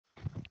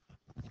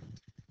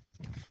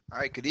All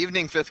right, good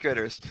evening, fifth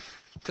graders.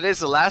 Today's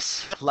the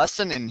last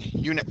lesson in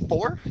Unit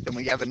 4. Then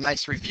we have a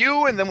nice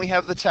review, and then we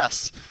have the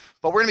tests.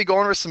 But we're going to be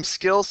going over some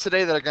skills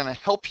today that are going to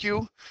help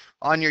you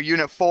on your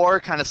Unit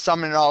 4, kind of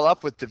summing it all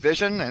up with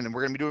division, and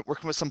we're going to be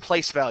working with some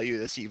place value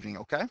this evening,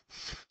 okay?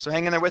 So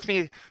hang in there with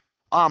me.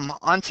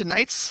 On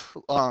tonight's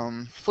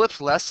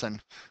flipped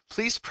lesson,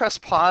 please press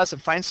pause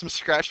and find some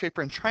scratch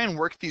paper and try and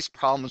work these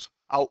problems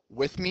out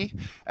with me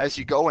as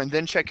you go, and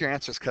then check your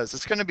answers because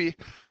it's going to be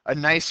a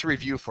nice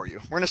review for you.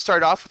 We're going to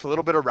start off with a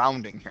little bit of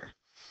rounding here.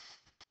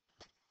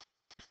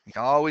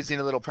 You always need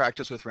a little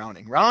practice with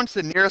rounding. Round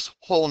to the nearest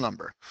whole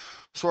number.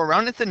 So we're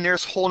rounding to the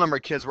nearest whole number,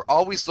 kids. We're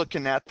always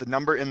looking at the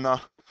number in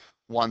the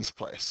ones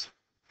place.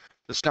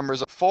 This number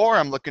is a 4.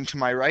 I'm looking to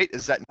my right.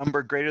 Is that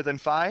number greater than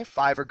 5?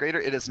 5 or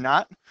greater? It is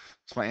not.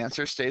 So my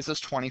answer stays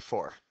as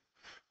 24.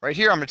 Right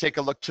here, I'm going to take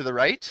a look to the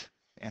right.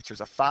 The answer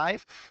is a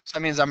 5. So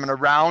that means I'm going to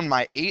round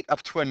my 8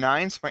 up to a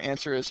 9. So my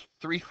answer is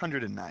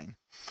 309.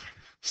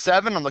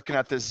 7, I'm looking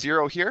at this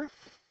 0 here.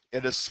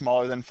 It is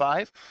smaller than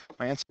 5.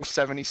 My answer is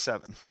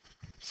 77.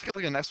 Let's look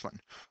at the next one.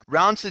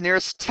 Round to the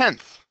nearest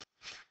tenth.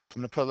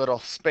 I'm going to put a little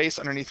space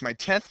underneath my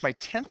tenth. My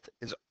tenth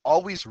is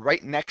always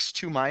right next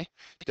to my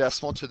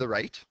decimal to the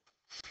right.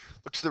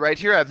 Look to the right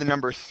here, I have the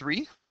number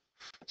 3.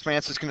 So my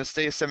answer is going to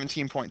stay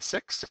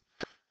 17.6.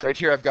 Right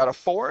here, I've got a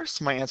 4,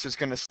 so my answer is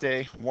going to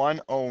stay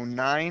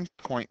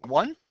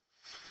 109.1.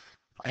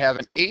 I have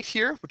an 8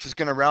 here, which is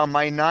going to round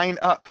my 9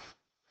 up.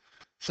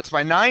 Since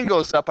my 9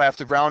 goes up, I have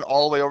to round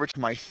all the way over to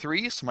my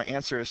 3, so my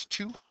answer is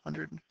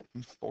 240.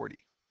 Let's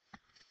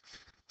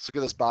look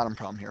at this bottom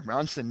problem here.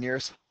 Round to the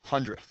nearest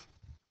hundredth.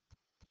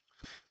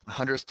 My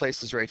hundredth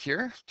place is right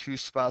here, 2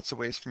 spots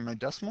away from my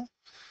decimal.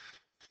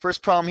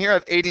 First problem here, I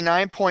have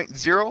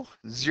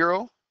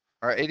 89.00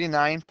 or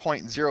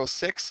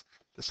 89.06.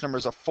 This number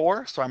is a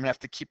 4, so I'm going to have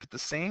to keep it the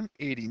same,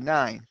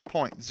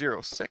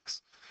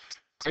 89.06.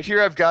 Right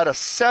here, I've got a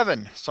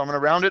 7, so I'm going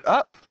to round it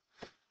up,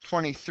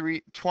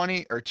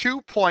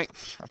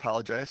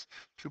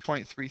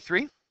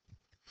 2.33.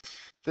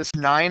 This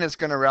 9 is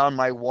going to round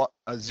my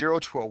 0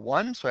 to a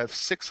 1, so I have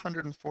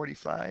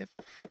 645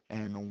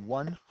 and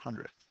 100th.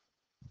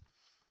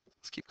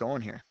 Let's keep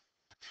going here.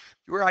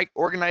 You are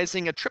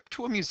organizing a trip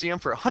to a museum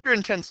for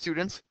 110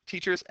 students,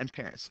 teachers, and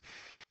parents.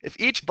 If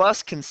each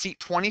bus can seat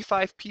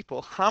 25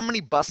 people, how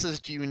many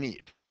buses do you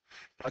need?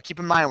 Now keep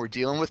in mind, we're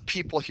dealing with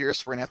people here,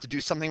 so we're going to have to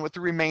do something with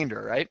the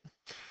remainder, right?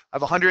 I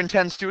have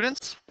 110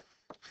 students.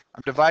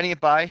 I'm dividing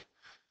it by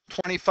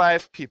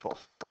 25 people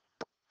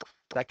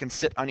that can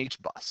sit on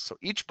each bus. So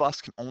each bus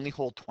can only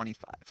hold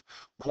 25.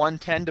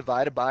 110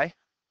 divided by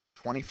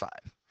 25.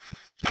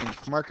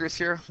 Markers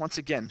here. Once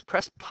again,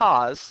 press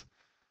pause,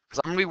 because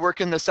I'm going to be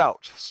working this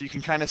out so you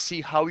can kind of see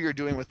how you're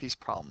doing with these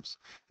problems.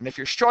 And if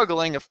you're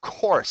struggling, of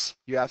course,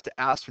 you have to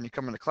ask when you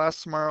come into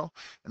class tomorrow,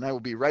 and I will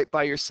be right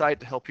by your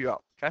side to help you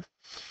out, okay?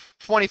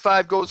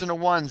 25 goes into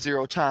 1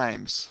 0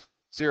 times.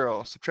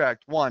 0,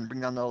 subtract 1,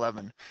 bring down the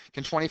 11.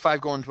 Can 25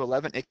 go into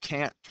 11? It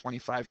can't.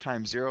 25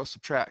 times 0,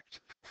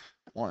 subtract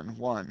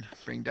 1,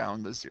 bring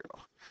down the 0.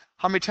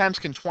 How many times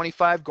can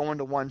 25 go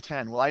into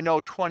 110? Well, I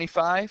know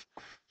 25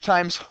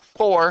 times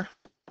 4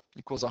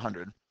 equals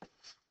 100.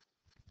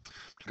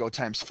 Go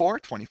times 4,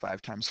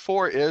 25 times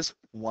 4 is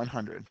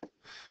 100.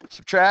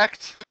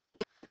 Subtract,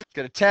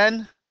 get a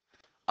 10.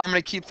 I'm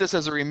going to keep this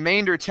as a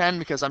remainder 10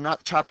 because I'm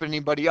not chopping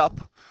anybody up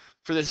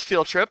for this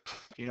field trip.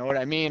 You know what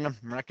I mean? I'm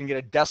not going to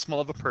get a decimal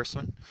of a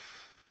person.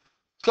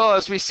 So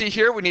as we see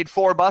here, we need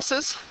 4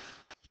 buses,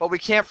 but we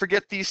can't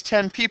forget these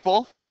 10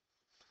 people.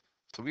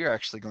 So we are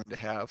actually going to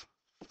have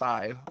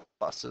 5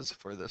 buses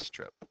for this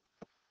trip.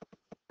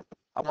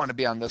 I want to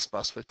be on this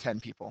bus with 10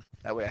 people.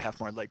 That way I have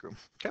more legroom.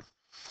 Okay.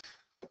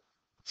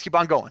 Let's keep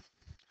on going.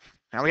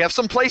 Now we have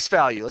some place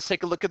value. Let's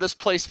take a look at this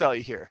place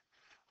value here.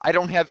 I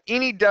don't have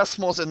any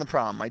decimals in the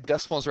problem. My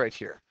decimal is right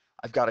here.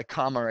 I've got a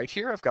comma right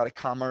here. I've got a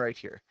comma right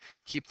here.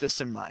 Keep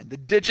this in mind. The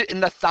digit in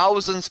the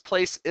thousands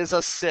place is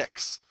a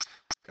 6.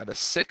 Got a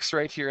 6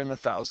 right here in the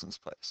thousands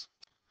place.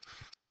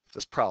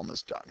 This problem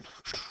is done.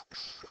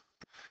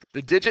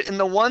 The digit in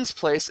the ones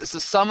place is the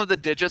sum of the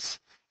digits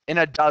in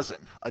a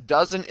dozen. A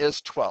dozen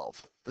is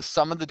 12. The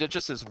sum of the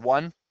digits is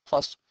 1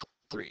 plus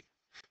 3.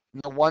 In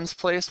the ones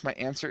place, my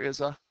answer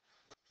is a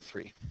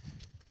 3.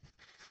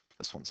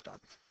 This one's done.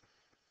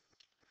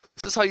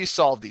 This is how you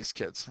solve these,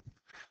 kids.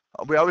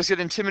 We always get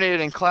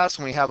intimidated in class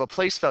when we have a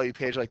place value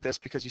page like this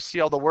because you see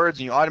all the words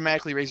and you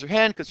automatically raise your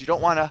hand because you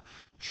don't want to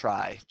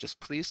try. Just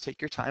please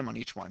take your time on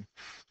each one.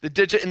 The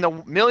digit in the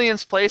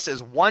millions place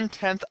is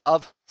 1/10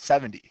 of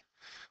 70.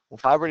 Well,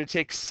 if I were to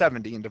take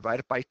 70 and divide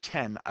it by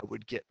 10, I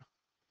would get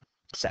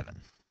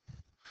 7.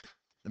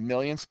 The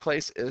millions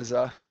place is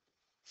a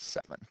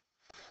 7.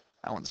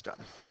 That one's done.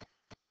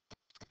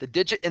 The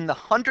digit in the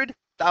hundred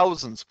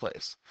thousands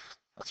place,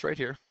 that's right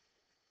here,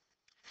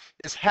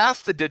 is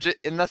half the digit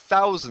in the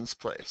thousands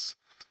place.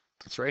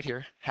 That's right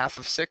here. Half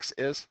of 6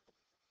 is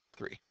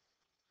 3.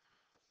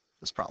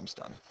 This problem's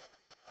done.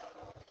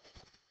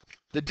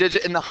 The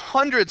digit in the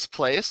hundreds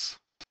place,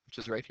 which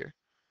is right here,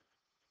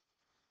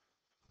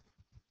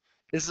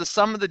 is the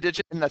sum of the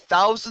digit in the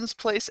thousands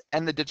place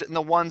and the digit in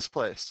the ones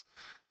place.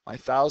 My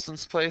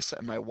thousands place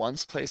and my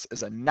ones place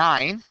is a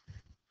 9.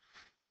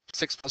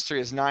 6 plus 3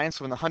 is 9.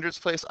 So in the hundreds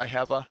place, I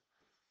have a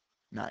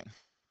 9.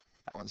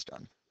 That one's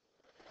done.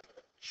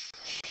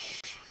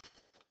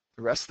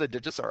 The rest of the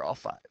digits are all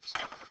 5s.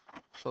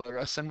 So the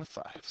rest in with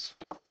 5s.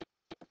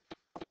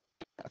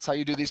 That's how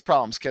you do these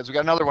problems, kids. We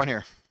got another one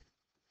here.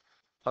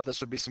 Thought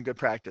this would be some good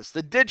practice.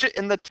 The digit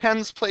in the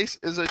tens place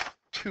is a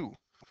 2.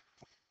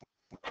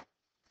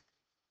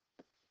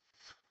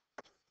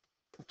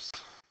 Oops,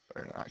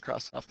 better not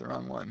cross off the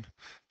wrong one.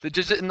 The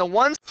digit in the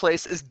ones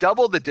place is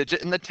double the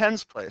digit in the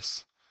tens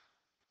place.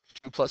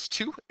 2 plus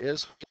 2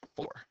 is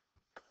 4.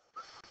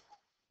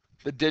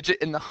 The digit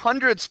in the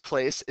hundreds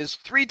place is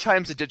 3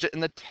 times the digit in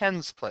the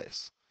tens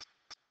place.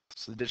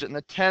 So the digit in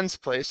the tens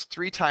place,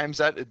 3 times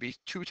that, it'd be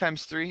 2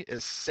 times 3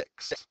 is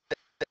 6.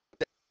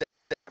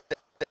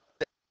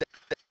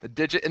 The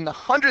digit in the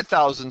hundred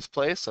thousands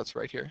place, that's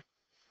right here,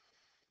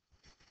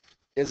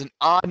 is an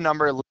odd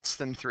number less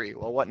than 3.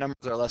 Well, what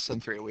numbers are less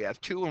than 3? We have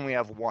 2 and we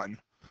have 1.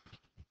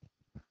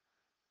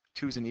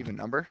 2 is an even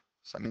number,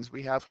 so that means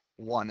we have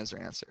 1 as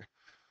our answer.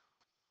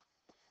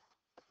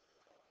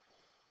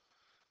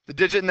 The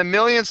digit in the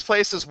millions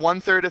place is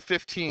 1/3 of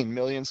 15.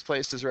 Millions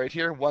place is right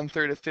here.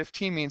 1/3 of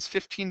 15 means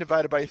 15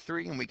 divided by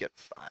 3, and we get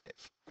 5.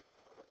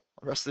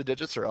 The rest of the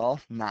digits are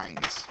all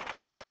 9s.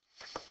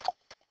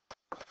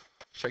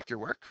 Check your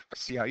work.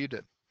 See how you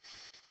did.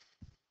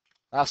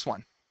 Last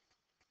one.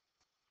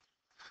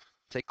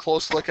 Take a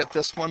close look at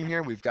this one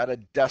here. We've got a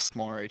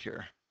decimal right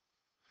here.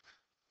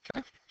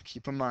 Okay,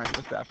 keep in mind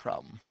with that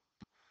problem.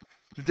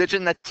 The digit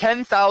in the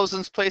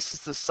 10,000s place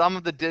is the sum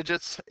of the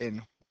digits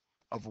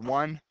of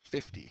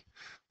 150.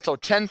 So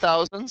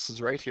 10,000s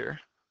is right here.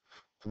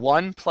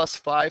 1 plus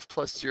 5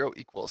 plus 0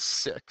 equals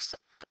 6.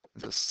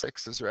 The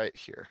 6 is right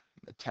here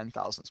in the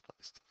 10,000s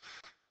place.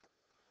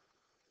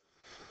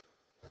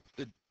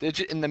 The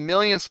digit in the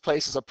millions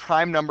place is a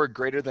prime number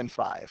greater than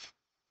 5.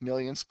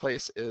 Millions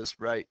place is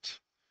right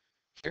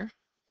here.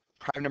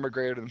 Prime number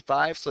greater than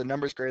 5, so the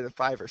numbers greater than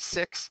 5 are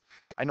 6.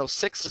 I know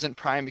 6 isn't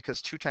prime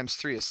because 2 times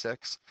 3 is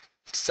 6.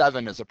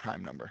 7 is a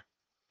prime number.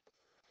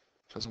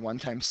 Because 1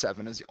 times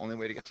 7 is the only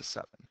way to get to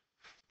 7.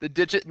 The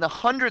digit in the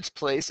hundreds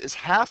place is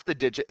half the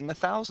digit in the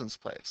thousands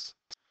place.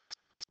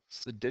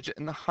 So the digit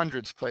in the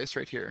hundreds place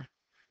right here,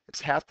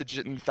 it's half the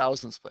digit in the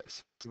thousands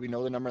place. Do we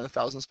know the number in the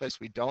thousands place?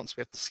 We don't, so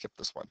we have to skip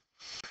this one.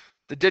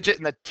 The digit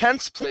in the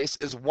tenths place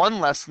is 1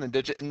 less than the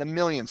digit in the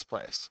millions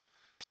place.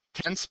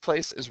 Tenths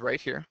place is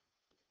right here.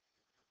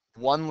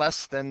 1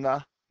 less than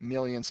the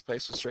millions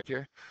place is right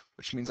here,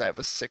 which means I have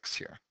a 6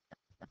 here.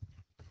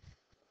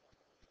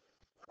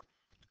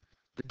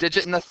 The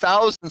digit in the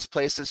thousands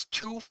place is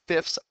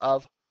 2/5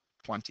 of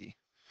 20.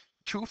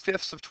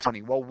 2/5 of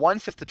 20. Well,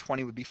 1/5 of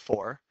 20 would be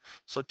 4.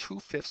 So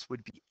 2/5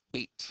 would be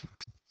 8.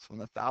 So in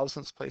the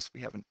thousands place,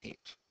 we have an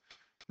 8.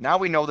 Now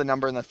we know the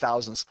number in the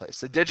thousands place.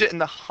 The digit in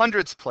the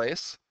hundreds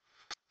place,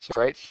 so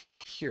right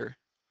here,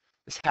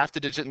 is half the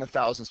digit in the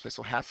thousands place.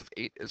 So half of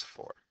 8 is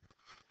 4.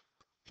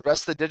 The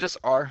rest of the digits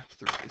are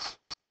 3s.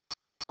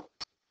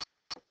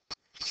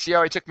 See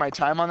how I took my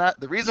time on that?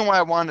 The reason why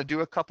I wanted to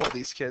do a couple of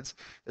these, kids,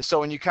 is so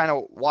when you kind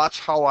of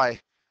watch how I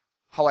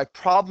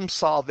problem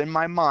solve in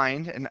my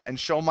mind and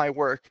show my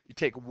work, you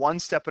take one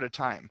step at a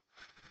time.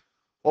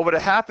 What would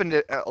have happened,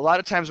 a lot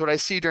of times what I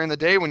see during the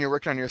day when you're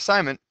working on your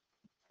assignment,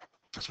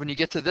 is when you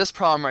get to this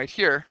problem right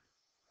here,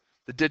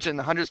 the digit in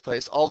the hundreds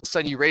place, all of a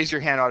sudden you raise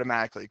your hand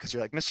automatically because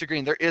you're like, Mr.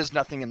 Green, there is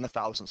nothing in the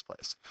thousands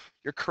place.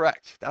 You're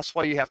correct. That's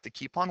why you have to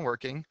keep on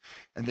working,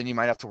 and then you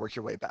might have to work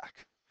your way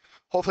back.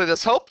 Hopefully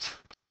this helped.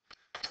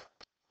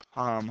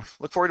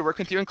 Look forward to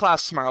working with you in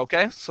class tomorrow,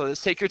 okay? So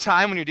just take your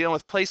time when you're dealing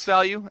with place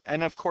value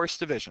and, of course,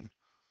 division.